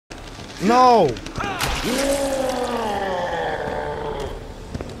No!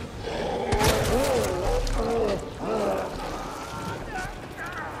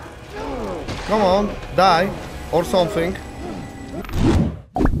 Come on, die. Or something.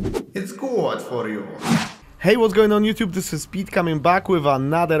 It's good for you. Hey, what's going on YouTube? This is Pete coming back with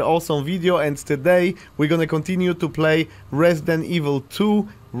another awesome video, and today we're gonna continue to play Resident Evil 2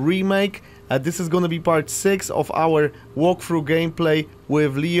 Remake. This is gonna be part 6 of our walkthrough gameplay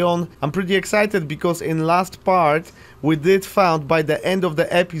with Leon. I'm pretty excited because in last part we did found, by the end of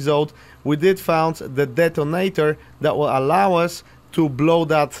the episode, we did found the detonator that will allow us to blow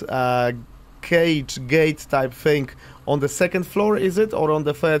that cage gate type thing on the second floor, is it? Or on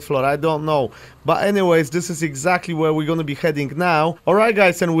the third floor? I don't know. But anyways, this is exactly where we're gonna be heading now. Alright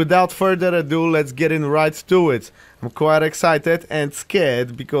guys, and without further ado, let's get in right to it. I'm quite excited and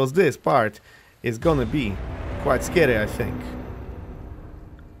scared because this part is gonna be quite scary, I think.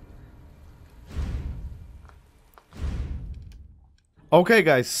 Okay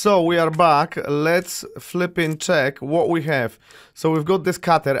guys, so we are back. Let's flip in check what we have. So we've got this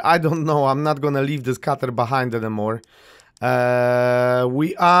cutter. I don't know, I'm not gonna leave this cutter behind anymore.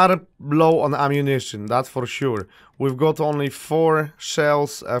 We are low on ammunition, that's for sure. We've got only 4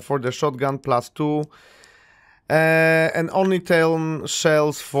 shells for the shotgun plus 2. And only 10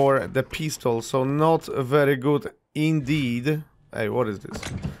 shells for the pistol, so not very good indeed. Hey, what is this?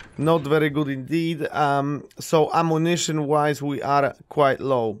 Not very good indeed. So ammunition wise we are quite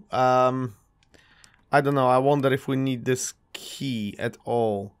low. I don't know, I wonder if we need this key at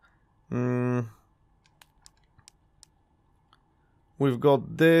all. We've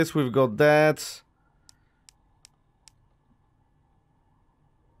got this, we've got that.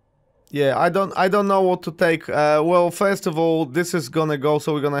 Yeah, I don't know what to take. Well, first of all, this is gonna go,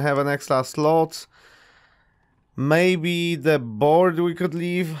 so we're gonna have an extra slot. Maybe the board we could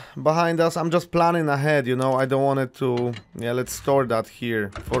leave behind us. I'm just planning ahead, you know. I don't want it to... Yeah, let's store that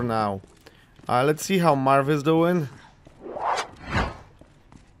here for now. Let's see how Marv is doing.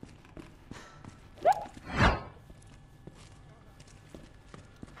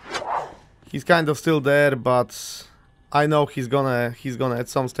 He's kind of still there, but I know he's gonna at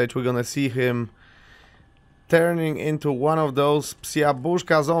some stage we're gonna see him turning into one of those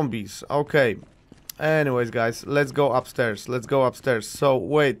psiabushka zombies. Okay. Anyways, guys, let's go upstairs. Let's go upstairs. So,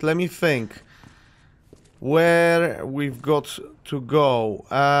 wait, let me think. Where we've got to go.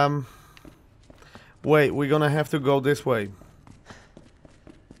 Wait, we're gonna have to go this way.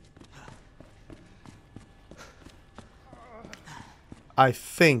 I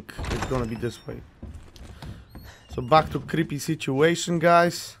think it's gonna be this way. So, back to creepy situation,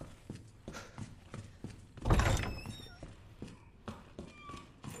 guys.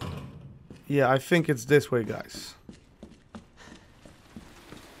 Yeah, I think it's this way, guys.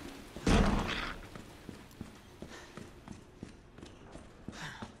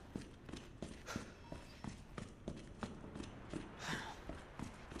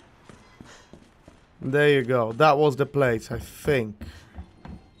 There you go. That was the place, I think.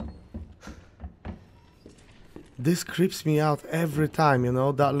 This creeps me out every time, you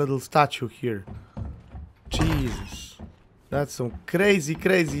know, that little statue here. Jesus. That's some crazy,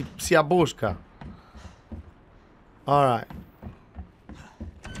 crazy psiabushka. Alright.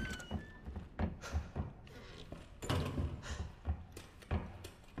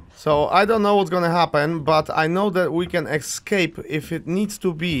 So, I don't know what's gonna happen, but I know that we can escape if it needs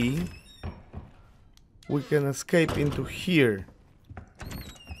to be. We can escape into here.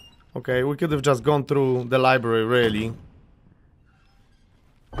 Okay, we could have just gone through the library, really.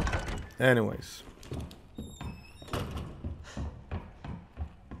 Anyways.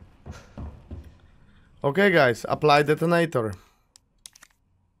 Okay guys, apply detonator.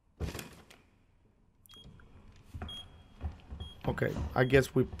 Okay, I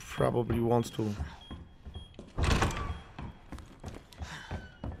guess we probably want to.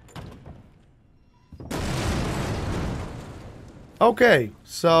 Okay,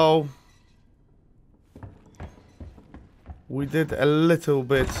 so we did a little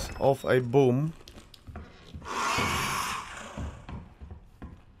bit of a boom.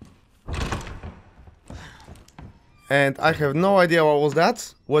 And I have no idea what was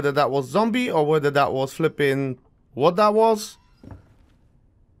that. Whether that was zombie or whether that was flipping what that was.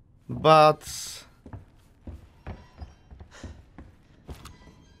 But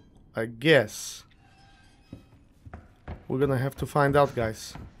I guess we're gonna have to find out,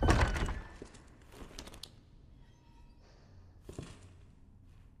 guys.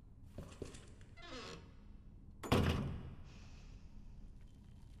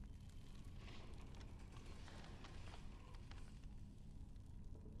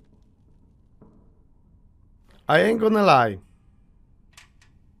 I ain't gonna lie.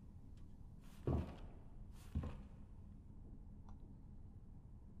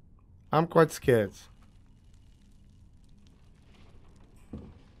 I'm quite scared.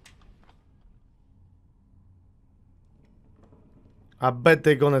 I bet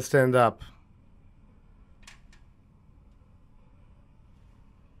they're gonna stand up.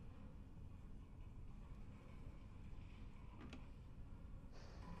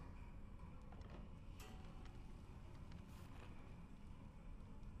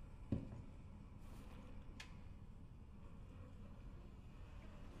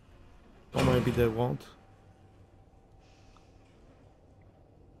 Or maybe they won't.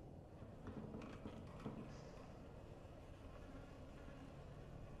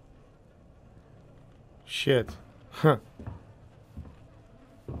 Shit. Huh.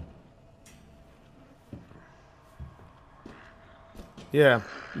 Yeah,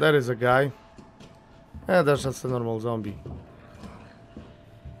 that is a guy. Yeah, that's just a normal zombie.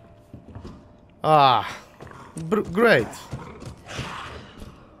 Ah, great.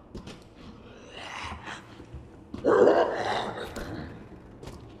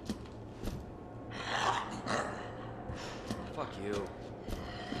 Fuck you.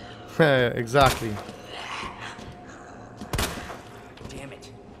 Exactly. Damn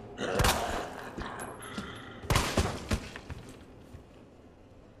it.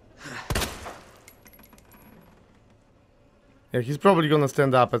 Yeah, he's probably gonna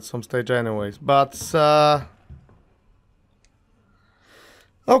stand up at some stage anyways, but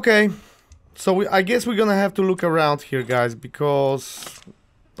okay. So I guess we're gonna have to look around here, guys, because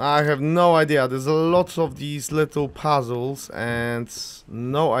I have no idea. There's a lot of these little puzzles and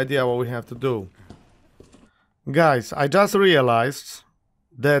no idea what we have to do. Guys, I just realized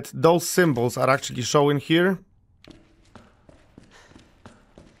that those symbols are actually showing here.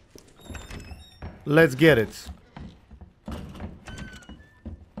 Let's get it.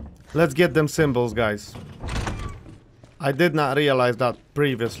 Let's get them symbols, guys. I did not realize that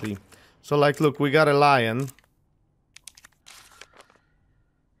previously. So, like, look, we got a lion.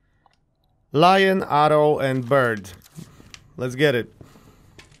 Lion, arrow, and bird. Let's get it.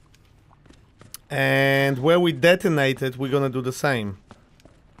 And where we detonate it, we're gonna do the same.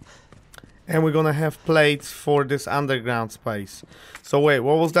 And we're gonna have plates for this underground space. So, wait,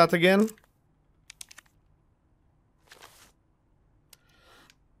 what was that again?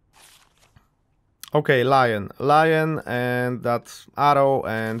 Okay, lion. Lion, and that's arrow,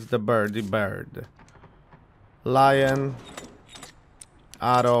 and the birdie bird. Lion,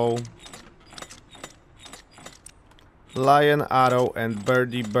 arrow, lion, arrow, and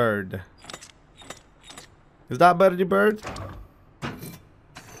birdie bird. Is that birdie bird?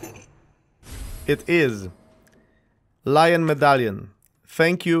 It is. Lion medallion.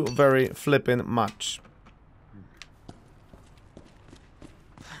 Thank you very flippin' much.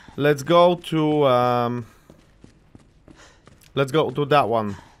 Let's go to that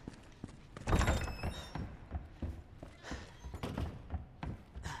one.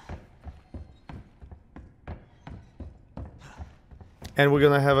 And we're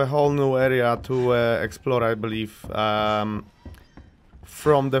gonna have a whole new area to explore, I believe,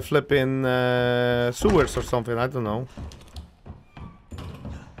 from the flipping sewers or something, I don't know.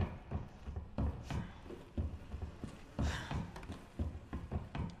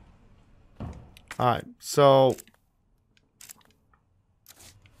 Alright, so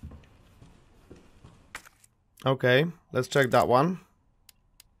okay, let's check that one.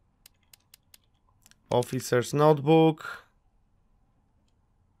 Officer's notebook.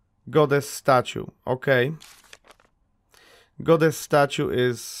 Goddess statue. Okay. Goddess statue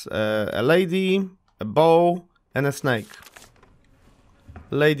is a lady, a bow, and a snake.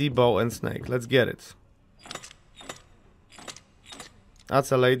 Lady, bow, and snake. Let's get it.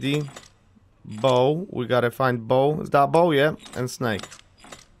 That's a lady. Bow. We gotta find bow. Is that bow? Yeah. And snake.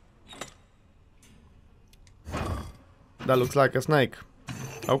 That looks like a snake.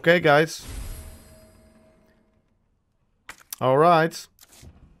 Okay, guys. Alright.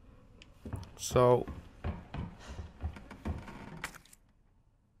 So...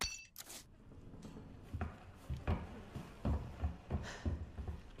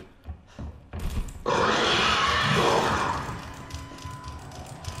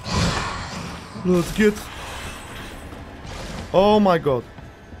 let's get... Oh my god.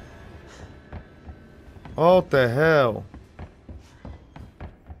 What the hell?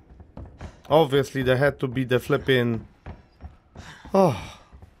 Obviously there had to be the flipping... Oh.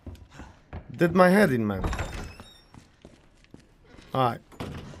 Did my head in, man. Alright.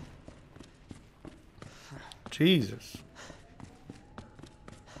 Jesus.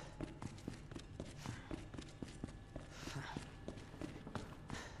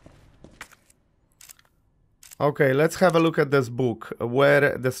 Okay, let's have a look at this book,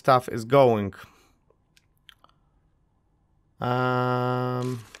 where the stuff is going.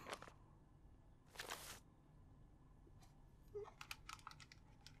 I'm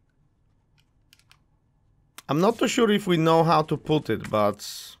not too sure if we know how to put it,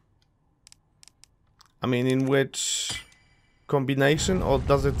 but I mean, in which combination, or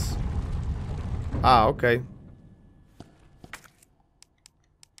does it... Ah, okay.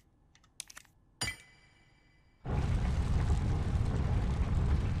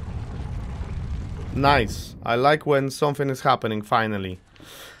 Nice. I like when something is happening, finally.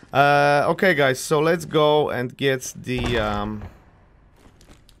 Okay, guys, so let's go and get the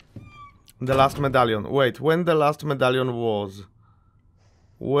last medallion. Wait, when the last medallion was?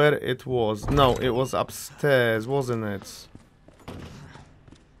 Where it was? No, it was upstairs, wasn't it?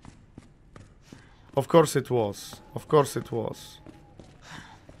 Of course it was. Of course it was.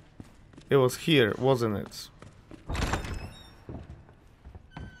 It was here, wasn't it?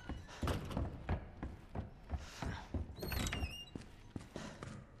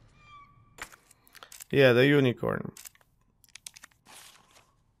 Yeah, the unicorn.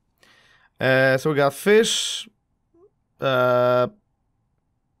 So we got fish. And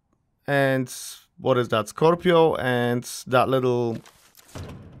what is that? Scorpio and that little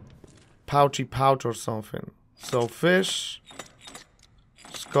pouchy pouch or something. So fish,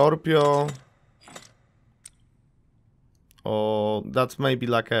 Scorpio. Oh, that's maybe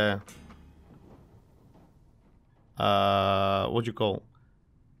like a what do you call?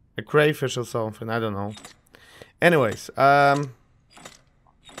 A crayfish or something, I don't know. Anyways, there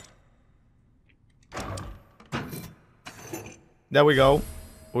we go.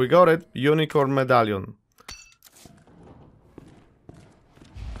 We got it. Unicorn medallion.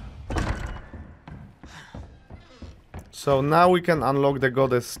 So now we can unlock the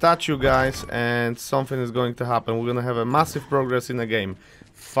goddess statue, guys, and something is going to happen. We're gonna have a massive progress in the game.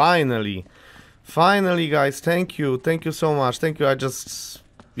 Finally. Finally, guys, thank you. Thank you so much. Thank you. I just,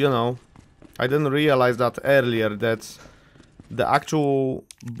 you know, I didn't realize that earlier, that the actual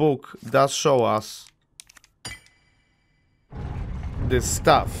book does show us this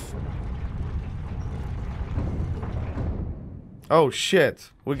stuff. Oh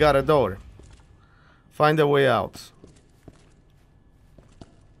shit, we got a door. Find a way out.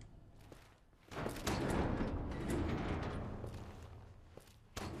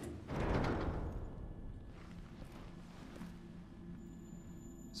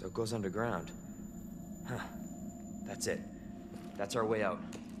 So it goes underground. Huh. That's it. That's our way out.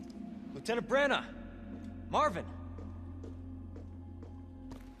 Lieutenant Branna! Marvin!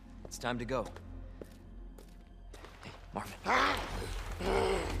 It's time to go. Hey, Marvin.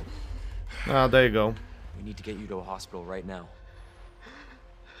 Ah, there you go. We need to get you to a hospital right now.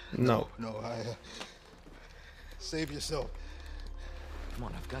 No, save yourself. Come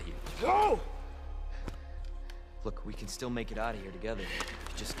on, I've got you. Go! Look, we can still make it out of here together.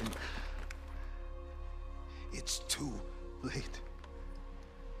 Just... It's too late.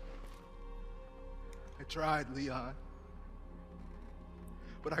 I tried, Leon.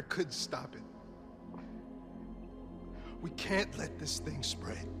 But I couldn't stop it. We can't let this thing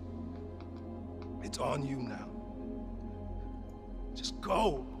spread. It's on you now. Just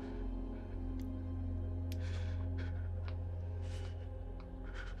go.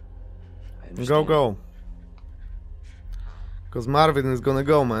 Go, go. Because Marvin is gonna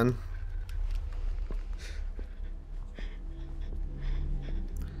go, man.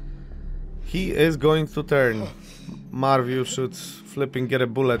 He is going to turn. Marv, you should flipping get a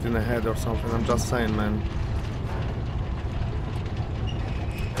bullet in the head or something. I'm just saying, man.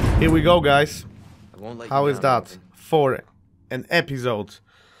 Here we go, guys. How is that for an episode?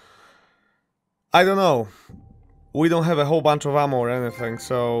 I don't know. We don't have a whole bunch of ammo or anything,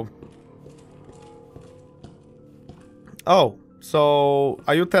 so... Oh, so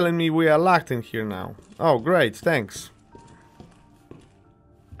are you telling me we are locked in here now? Oh, great, thanks.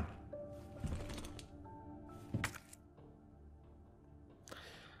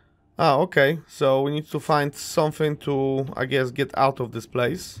 Ah, okay, so we need to find something to, I guess, get out of this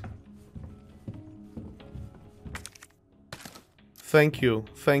place. Thank you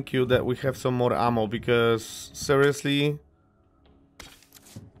that we have some more ammo, because seriously...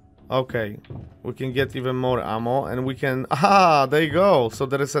 Okay, we can get even more ammo, and we can... Ah, there you go! So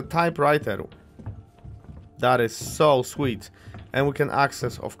there is a typewriter. That is so sweet. And we can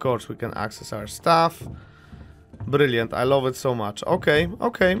access, of course, we can access our stuff. Brilliant, I love it so much. Okay.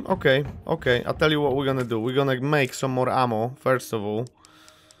 I'll tell you what we're gonna do. We're gonna make some more ammo, first of all.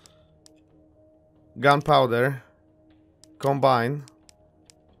 Gunpowder. Combine.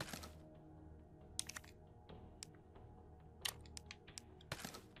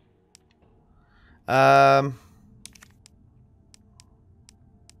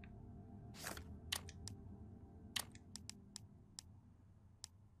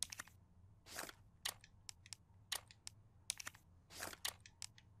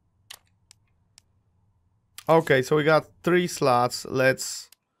 Okay, so we got 3 slots. Let's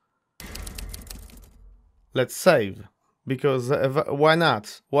save, because why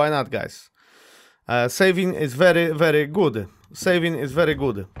not? Why not, guys? Saving is very, very good. Saving is very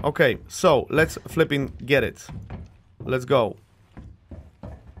good. Okay, so let's flipping get it. Let's go.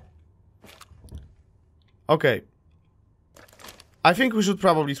 Okay. I think we should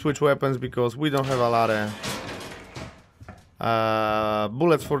probably switch weapons because we don't have a lot of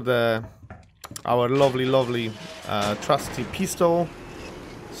bullets for our lovely trusty pistol.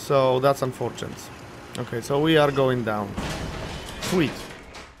 So that's unfortunate. Okay, so we are going down. Sweet.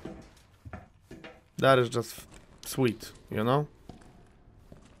 That is just sweet, you know?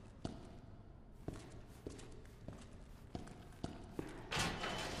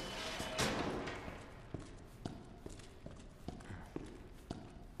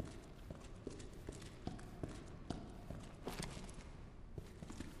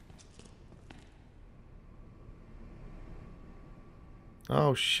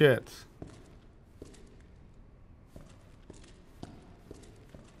 Oh shit.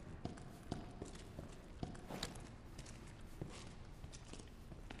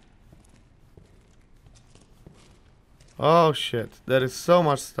 Oh shit, there is so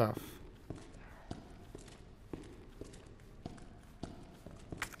much stuff.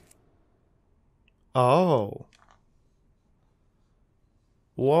 Oh.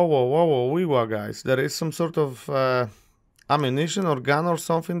 Whoa, we were, guys. There is some sort of ammunition or gun or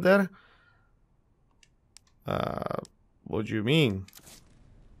something there? What do you mean?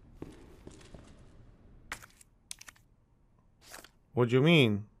 What do you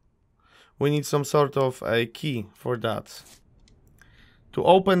mean? We need some sort of a key for that. To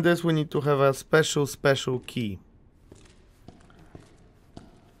open this, we need to have a special key.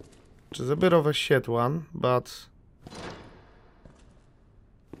 Which is a bit of a shit one, but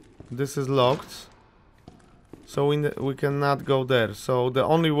this is locked. So we cannot go there. So the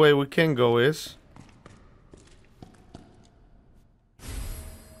only way we can go is...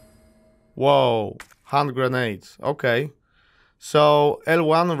 Whoa, hand grenades. Okay. So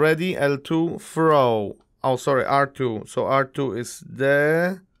L1 ready, L2 throw. Oh, sorry, R2. So R2 is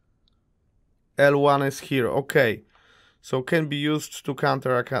there. L1 is here. Okay. So can be used to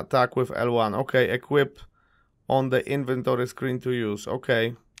counter attack with L1. Okay, equip on the inventory screen to use.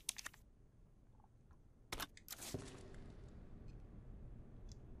 Okay.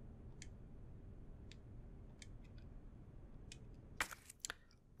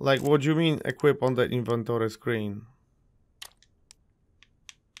 Like, what do you mean equip on the inventory screen?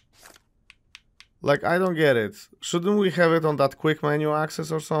 Like, I don't get it. Shouldn't we have it on that quick menu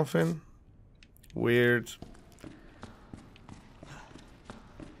access or something? Weird.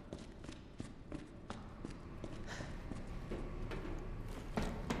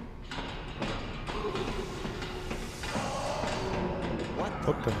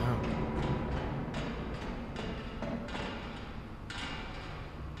 What the hell?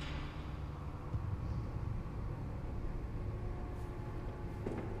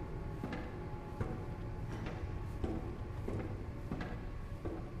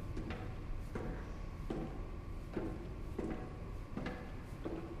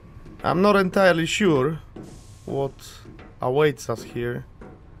 I'm not entirely sure what awaits us here,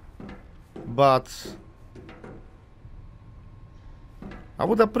 but I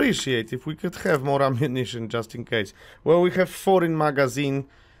would appreciate if we could have more ammunition just in case. Well, we have 4 in magazine,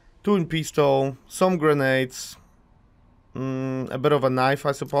 2 in pistol, some grenades, a bit of a knife,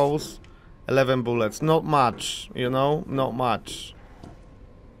 I suppose, 11 bullets. Not much, you know, not much.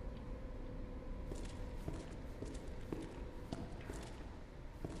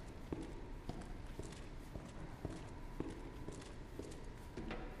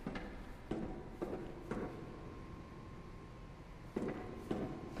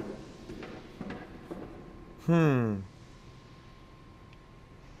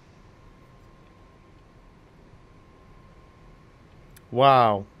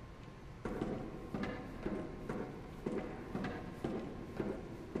 Wow.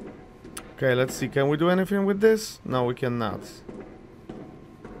 Okay, let's see. Can we do anything with this? No, we cannot.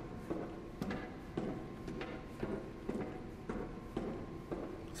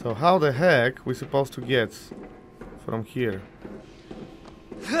 So how the heck we supposed to get from here?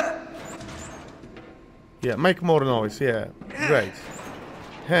 Yeah, make more noise. Yeah, great.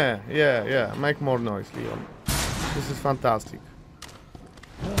 Yeah, make more noise, Leon. This is fantastic.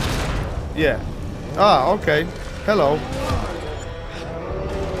 Yeah, Ah, okay. Hello.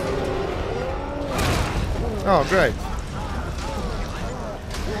 Oh, great.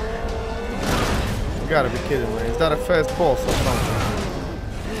 You gotta be kidding me. Is that a first boss or something?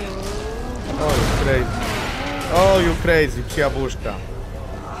 Oh, you crazy. Oh, you crazy, psiabuszka.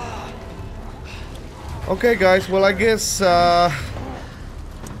 Okay, guys, well, I guess we're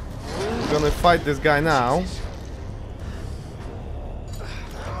gonna fight this guy now.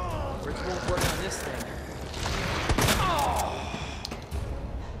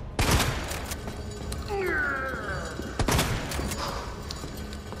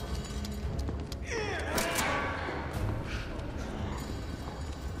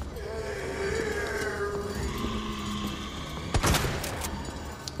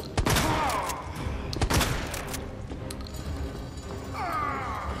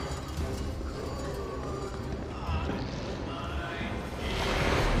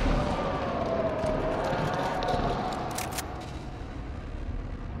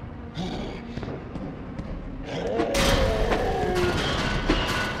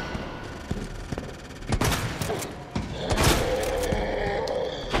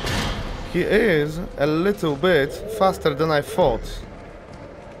 He is a little bit faster than I thought.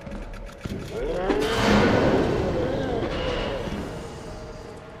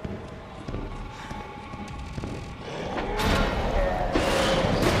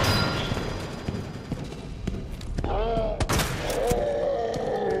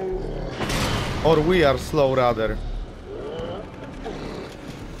 Or we are slow, rather.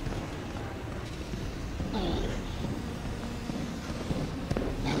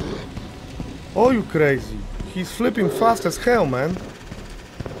 Oh, you crazy. He's flipping fast as hell, man.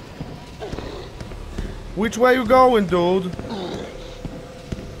 Which way you going, dude?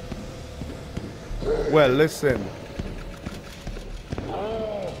 Well, listen.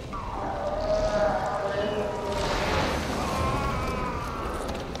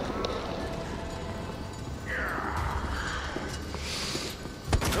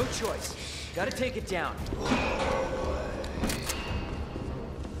 No choice. Gotta take it down.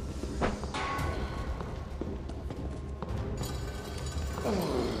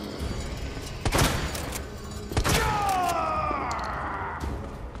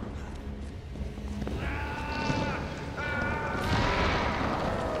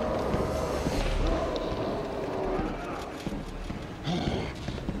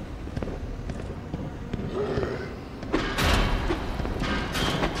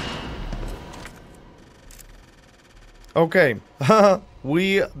 Okay,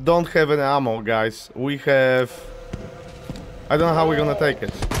 we don't have any ammo, guys. We have... I don't know how we're gonna take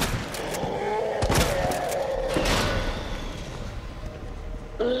it.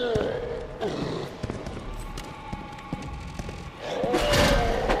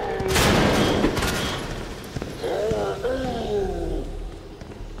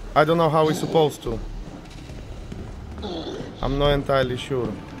 I don't know how we're supposed to. I'm not entirely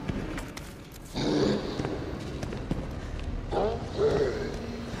sure.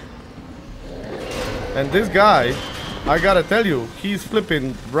 And this guy, I gotta tell you, he's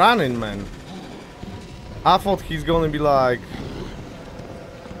flipping running, man. I thought he's gonna be like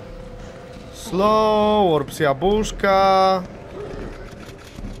slow or psiabuszka.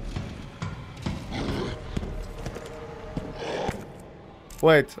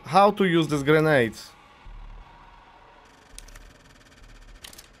 Wait, how to use these grenades?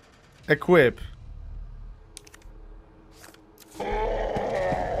 Equip.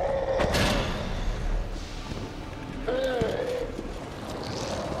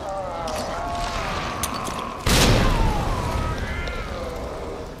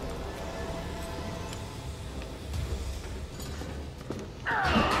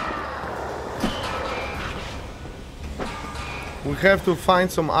 We have to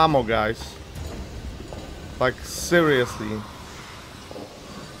find some ammo, guys. Like, seriously.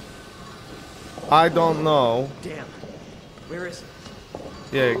 I don't know. Damn. Where is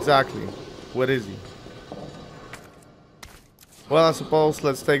he? Yeah, exactly. Where is he? Well, I suppose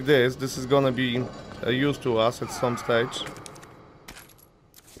let's take this. This is gonna be used to us at some stage.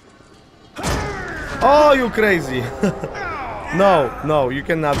 Oh, you crazy! No, no, you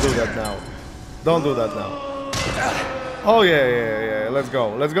cannot do that now. Don't do that now. Oh yeah, yeah, yeah. Let's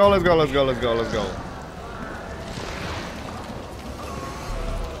go. Let's go. Let's go. Let's go. Let's go. Let's go.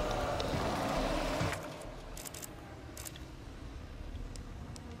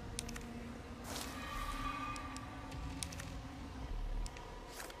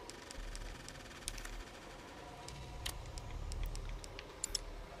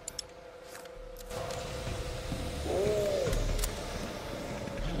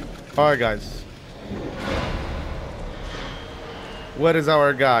 Alright, guys. Where is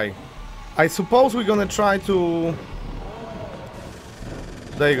our guy? I suppose we're gonna try to...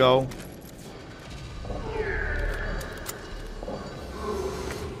 There you go.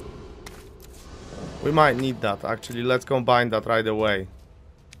 We might need that, actually. Let's combine that right away.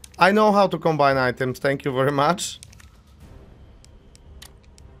 I know how to combine items, thank you very much.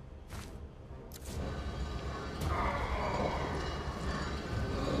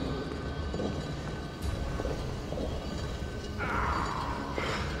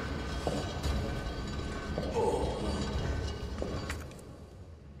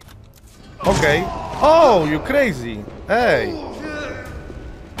 Okay. Oh, you crazy. Hey.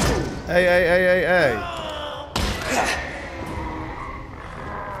 Hey, hey, hey, hey, hey.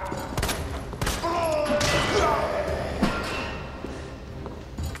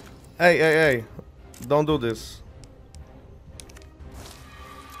 Hey, hey, hey. Don't do this.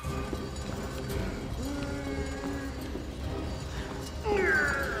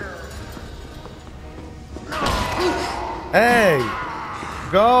 Hey.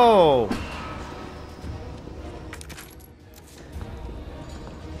 Go.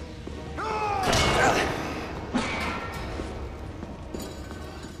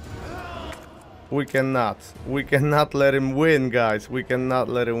 We cannot let him win, guys. We cannot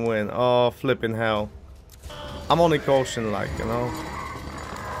let him win. Oh, flipping hell. I'm only caution, like, you know.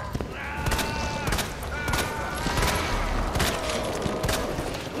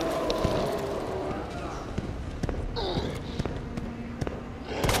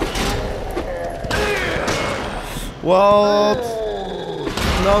 What?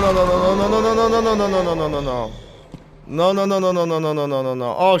 No, no, no, no, no, no, no, no, no, no, no, no, no, no, no, no. No, no, no, no, no, no, no, no, no, no,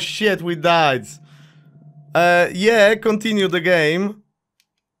 no. Oh shit, we died. Yeah, continue the game.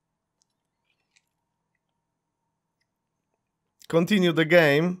 Continue the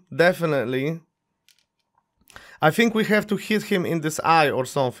game, definitely. I think we have to hit him in this eye or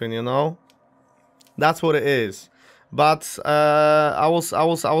something, you know? That's what it is. But I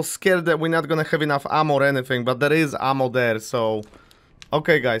was scared that we're not gonna have enough ammo or anything, but there is ammo there, so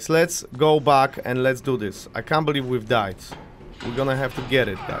okay guys, let's go back and let's do this. I can't believe we've died. We're gonna have to get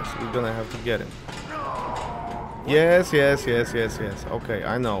it, guys. We're gonna have to get it. Yes, yes, yes, yes, yes. Okay,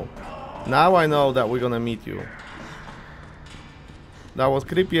 I know. Now I know that we're gonna meet you. That was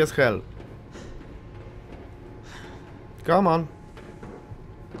creepy as hell. Come on.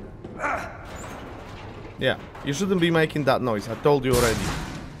 Yeah, you shouldn't be making that noise. I told you already.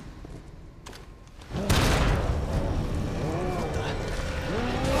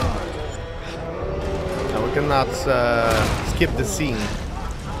 No, we cannot skip the scene.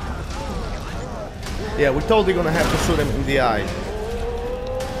 Yeah, we're totally gonna have to shoot him in the eye.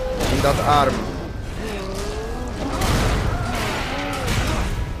 In that arm.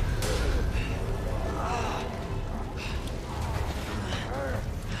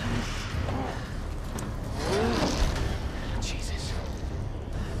 Jesus.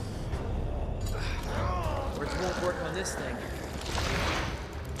 Words won't work on this thing.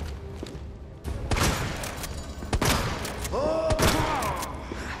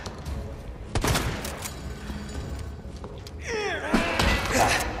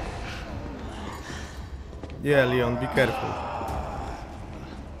 Yeah, Leon, be careful.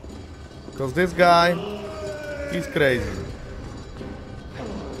 Because this guy, he's crazy.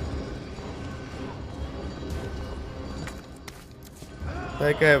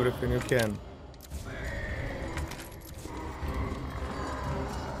 Take everything you can.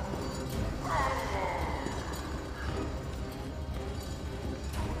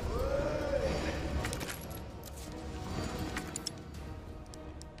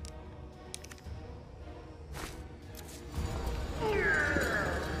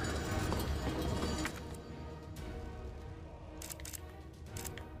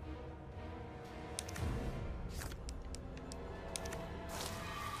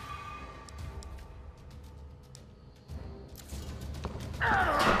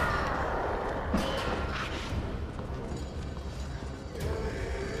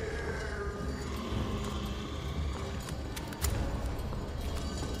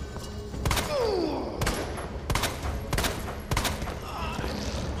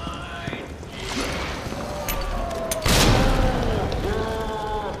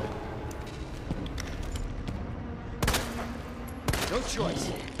 No choice.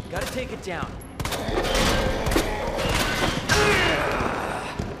 Gotta take it down.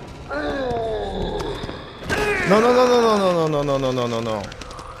 No, no, no, no, no, no, no, no, no, no, no, no.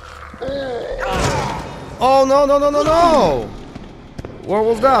 Oh, no, no, no, no, no. What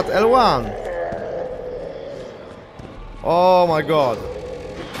was that? L1. Oh my god.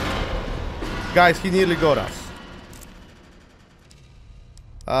 Guys, he nearly got us.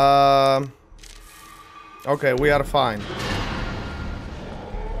 Okay, we are fine.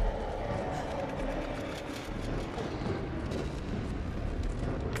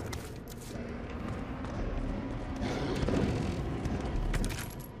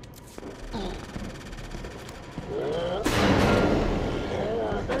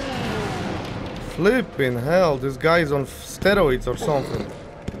 Flipping hell, this guy is on steroids or something.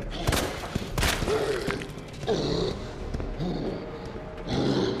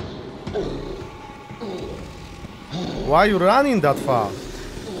 Why are you running that fast?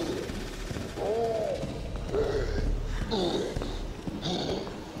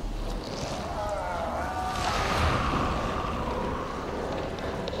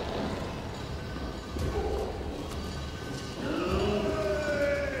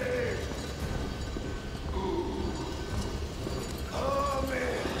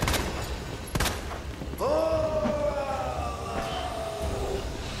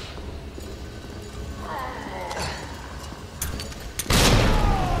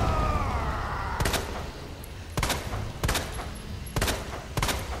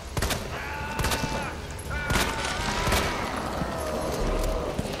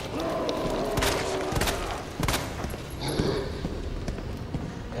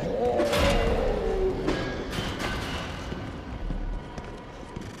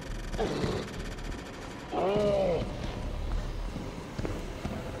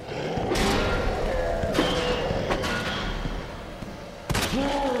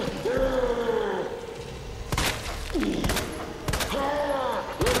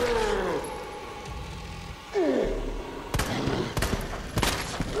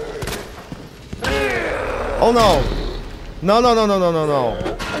 Oh no! No, no, no, no, no, no, no!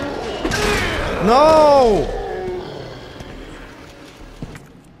 No!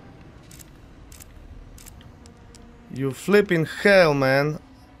 You flipping hell, man.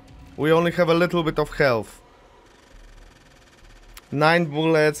 We only have a little bit of health. 9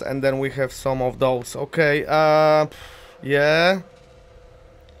 bullets and then we have some of those. Okay, yeah.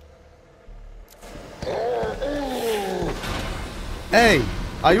 Hey,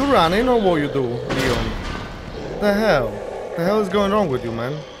 are you running or what you do, Leon? The hell? The hell is going wrong with you,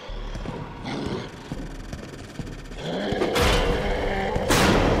 man?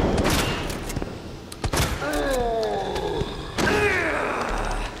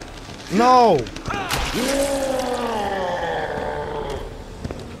 No!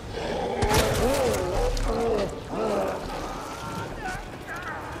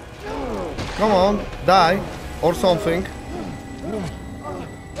 Come on, die or something.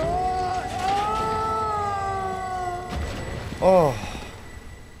 Oh.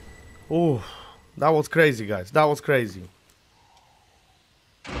 Oh, that was crazy, guys. That was crazy.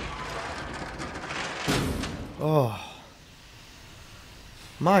 Oh.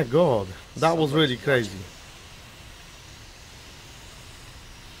 My God, that was really crazy.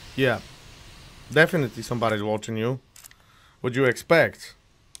 Yeah. Definitely somebody's watching you. What'd you expect?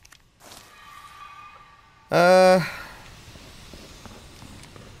 I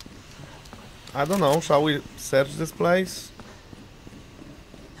don't know. Shall we search this place?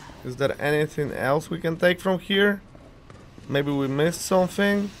 Is there anything else we can take from here? Maybe we missed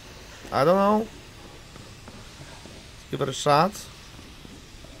something. I don't know. Let's give it a shot.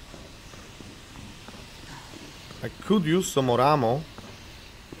 I could use some more ammo.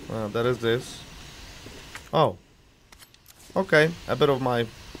 There is this. Oh. Okay, a bit of my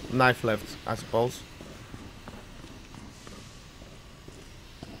knife left, I suppose.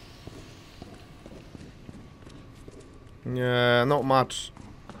 Yeah, not much.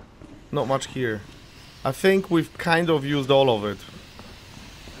 Not much here. I think we've kind of used all of it.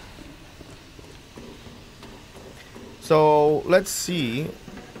 So, let's see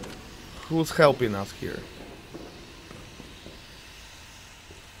who's helping us here.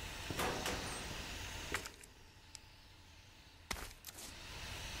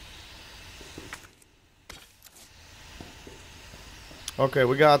 Okay,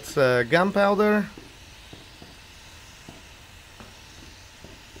 we got gunpowder.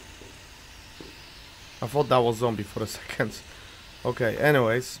 I thought that was zombie for a second. Okay,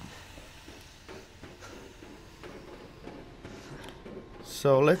 anyways.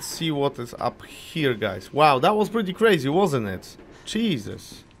 So let's see what is up here, guys. Wow, that was pretty crazy, wasn't it?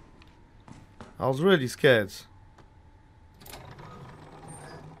 Jesus. I was really scared.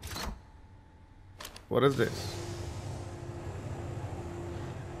 What is this?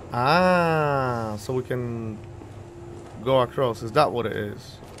 Ah, so we can go across. Is that what it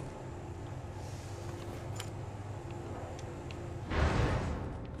is?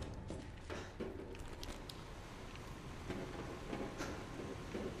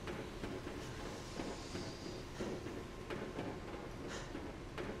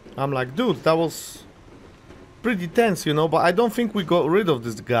 I'm like, dude, that was pretty tense, you know, but I don't think we got rid of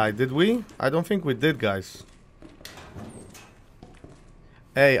this guy, did we? I don't think we did, guys.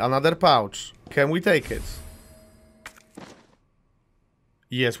 Hey, another pouch. Can we take it?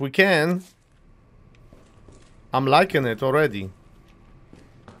 Yes, we can. I'm liking it already.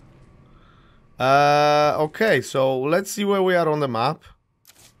 Okay, so let's see where we are on the map.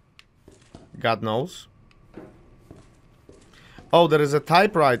 God knows. Oh, there is a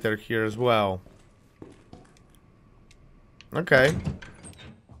typewriter here as well. Okay.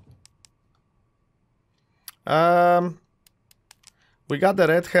 We got the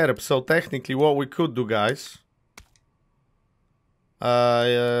red herb, so technically what we could do, guys.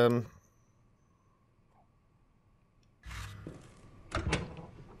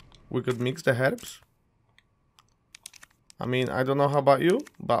 We could mix the herbs. I mean, I don't know how about you,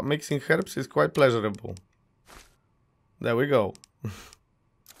 but mixing herbs is quite pleasurable. There we go.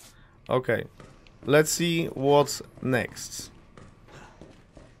 Okay, let's see what's next.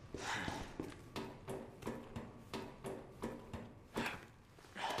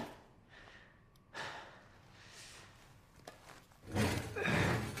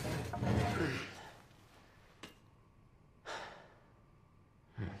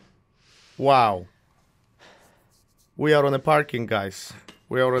 Wow. We are on a parking, guys.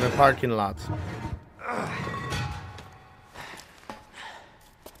 We are on a parking lot.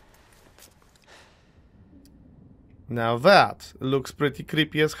 Now that looks pretty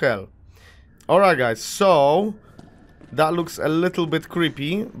creepy as hell. Alright, guys, so that looks a little bit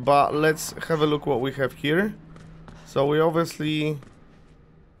creepy, but let's have a look what we have here. So we obviously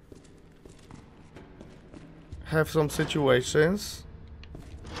have some situations.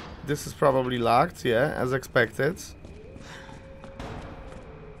 This is probably locked, yeah, as expected.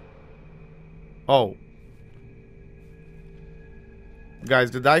 Oh.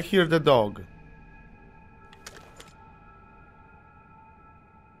 Guys, did I hear the dog?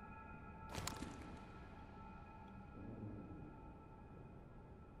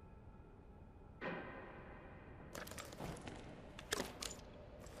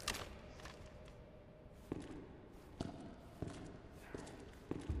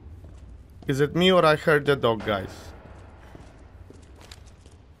 Is it me or I heard the dog, guys?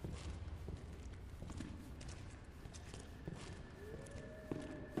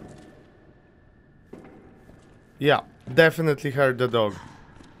 Yeah, definitely heard the dog.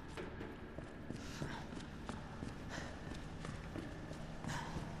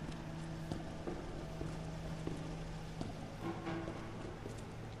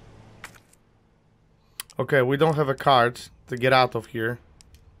 Okay, we don't have a card to get out of here.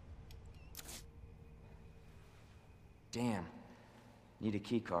 Damn. Need a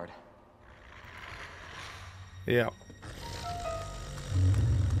key card. Yeah.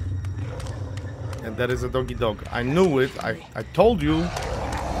 And that is a doggy dog. I knew it. I told you. Get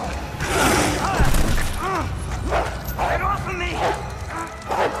off of me!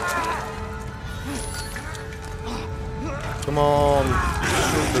 Come on.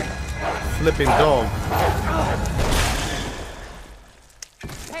 Shoot the flipping dog.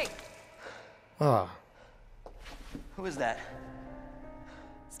 Hey. Ah. Who is that?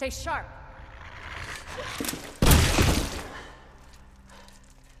 Stay sharp.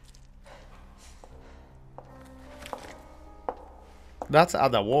 That's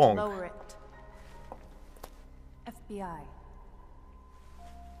Ada Wong. Lower it. FBI.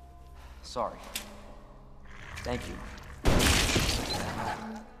 Sorry. Thank you.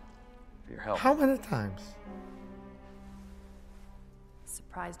 For your help. How many times?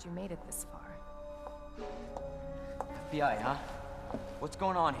 Surprised you made it this far. FBI, huh? What's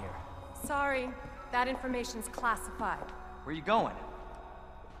going on here? Sorry, that information's classified. Where are you going?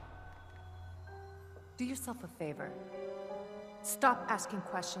 Do yourself a favor. Stop asking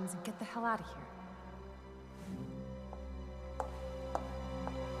questions and get the hell out of here.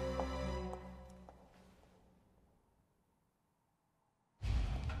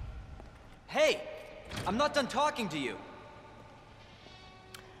 Hey! I'm not done talking to you.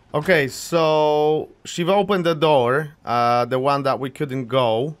 Okay, so she opened the door, the one that we couldn't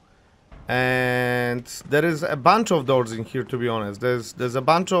go, and there is a bunch of doors in here. To be honest, there's a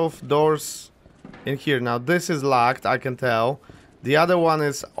bunch of doors in here. Now this is locked, I can tell. The other one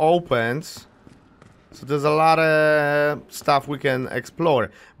is opened, so there's a lot of stuff we can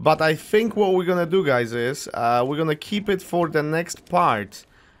explore. But I think what we're gonna do, guys, is we're gonna keep it for the next part.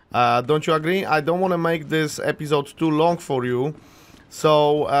 Don't you agree? I don't want to make this episode too long for you.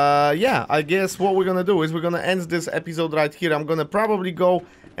 So, yeah, I guess what we're gonna do is we're gonna end this episode right here. I'm gonna probably go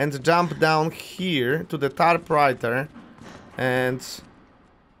and jump down here to the typewriter and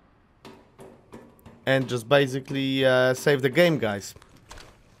and just basically save the game, guys.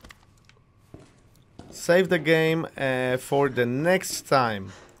 Save the game for the next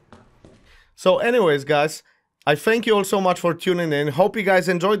time. So anyways, guys, I thank you all so much for tuning in. Hope you guys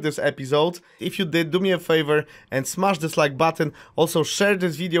enjoyed this episode. If you did, do me a favor and smash this like button. Also share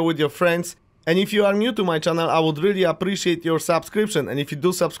this video with your friends. And if you are new to my channel, I would really appreciate your subscription. And if you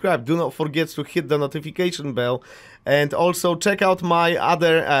do subscribe, do not forget to hit the notification bell. And also check out my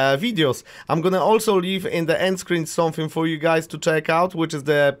other videos. I'm gonna also leave in the end screen something for you guys to check out, which is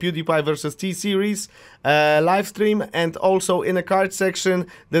the PewDiePie vs T series live stream. And also in the card section,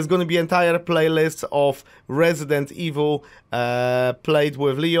 there's gonna be entire playlist of Resident Evil played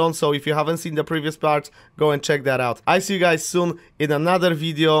with Leon. So if you haven't seen the previous parts, go and check that out. I see you guys soon in another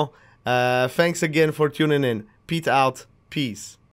video. Thanks again for tuning in. Pete out. Peace.